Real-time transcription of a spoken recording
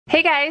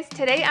Hey guys,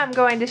 today I'm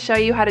going to show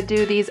you how to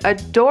do these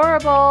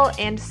adorable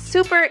and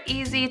super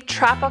easy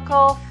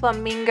tropical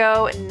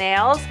flamingo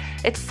nails.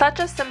 It's such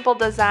a simple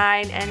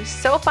design and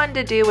so fun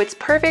to do. It's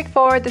perfect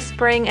for the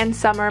spring and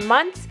summer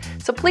months.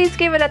 So please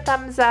give it a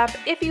thumbs up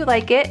if you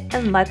like it,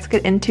 and let's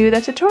get into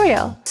the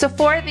tutorial. So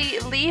for the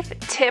leaf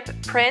tip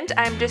print,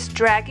 I'm just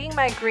dragging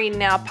my green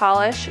nail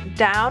polish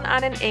down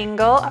on an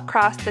angle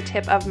across the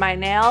tip of my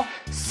nail.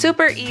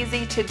 Super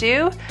easy to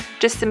do.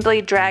 Just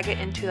simply drag it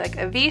into like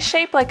a V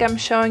shape like I'm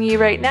showing you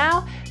right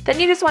now. Then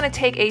you just want to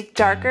take a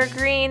darker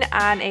green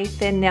on a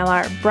thin nail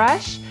art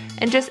brush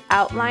and just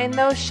outline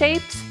those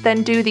shapes.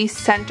 Then do the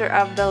center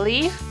of the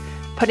leaf.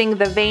 Putting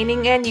the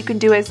veining in, you can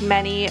do as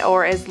many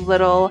or as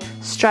little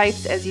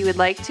stripes as you would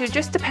like to,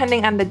 just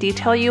depending on the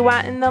detail you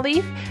want in the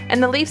leaf.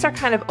 And the leaves are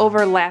kind of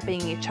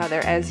overlapping each other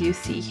as you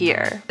see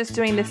here. Just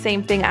doing the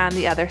same thing on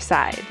the other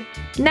side.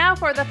 Now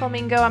for the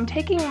flamingo, I'm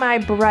taking my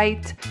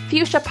bright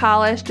fuchsia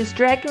polish, just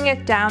dragging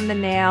it down the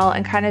nail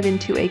and kind of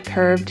into a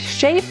curved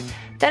shape.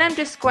 Then I'm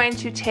just going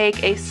to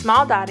take a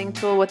small dotting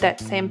tool with that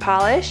same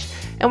polish,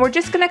 and we're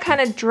just going to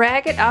kind of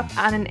drag it up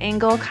on an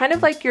angle, kind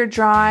of like you're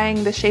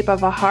drawing the shape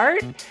of a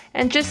heart,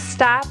 and just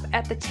stop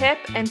at the tip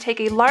and take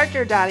a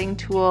larger dotting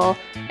tool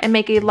and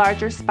make a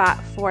larger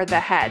spot for the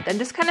head. Then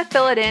just kind of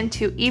fill it in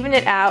to even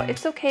it out.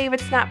 It's okay if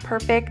it's not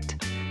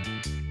perfect.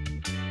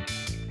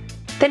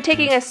 Then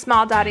taking a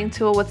small dotting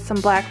tool with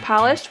some black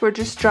polish, we're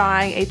just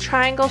drawing a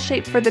triangle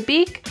shape for the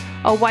beak,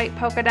 a white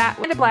polka dot,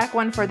 and a black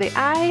one for the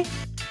eye.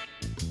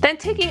 Then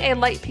taking a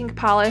light pink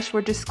polish,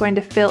 we're just going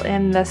to fill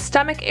in the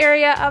stomach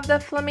area of the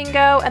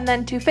flamingo, and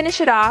then to finish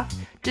it off,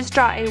 just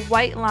draw a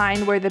white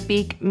line where the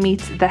beak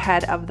meets the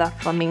head of the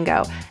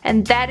flamingo.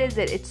 And that is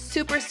it. It's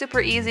super, super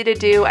easy to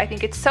do. I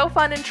think it's so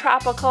fun and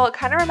tropical. It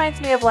kind of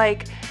reminds me of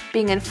like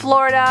being in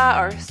Florida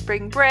or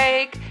spring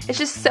break. It's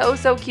just so,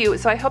 so cute.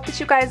 So I hope that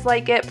you guys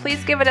like it.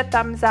 Please give it a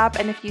thumbs up,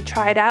 and if you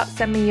try it out,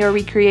 send me your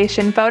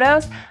recreation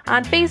photos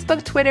on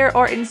Facebook, Twitter,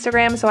 or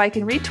Instagram so I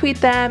can retweet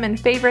them and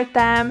favorite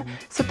them.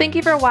 So thank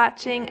you for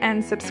watching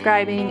and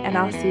subscribing, and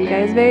I'll see you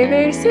guys very,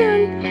 very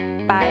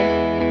soon.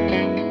 Bye.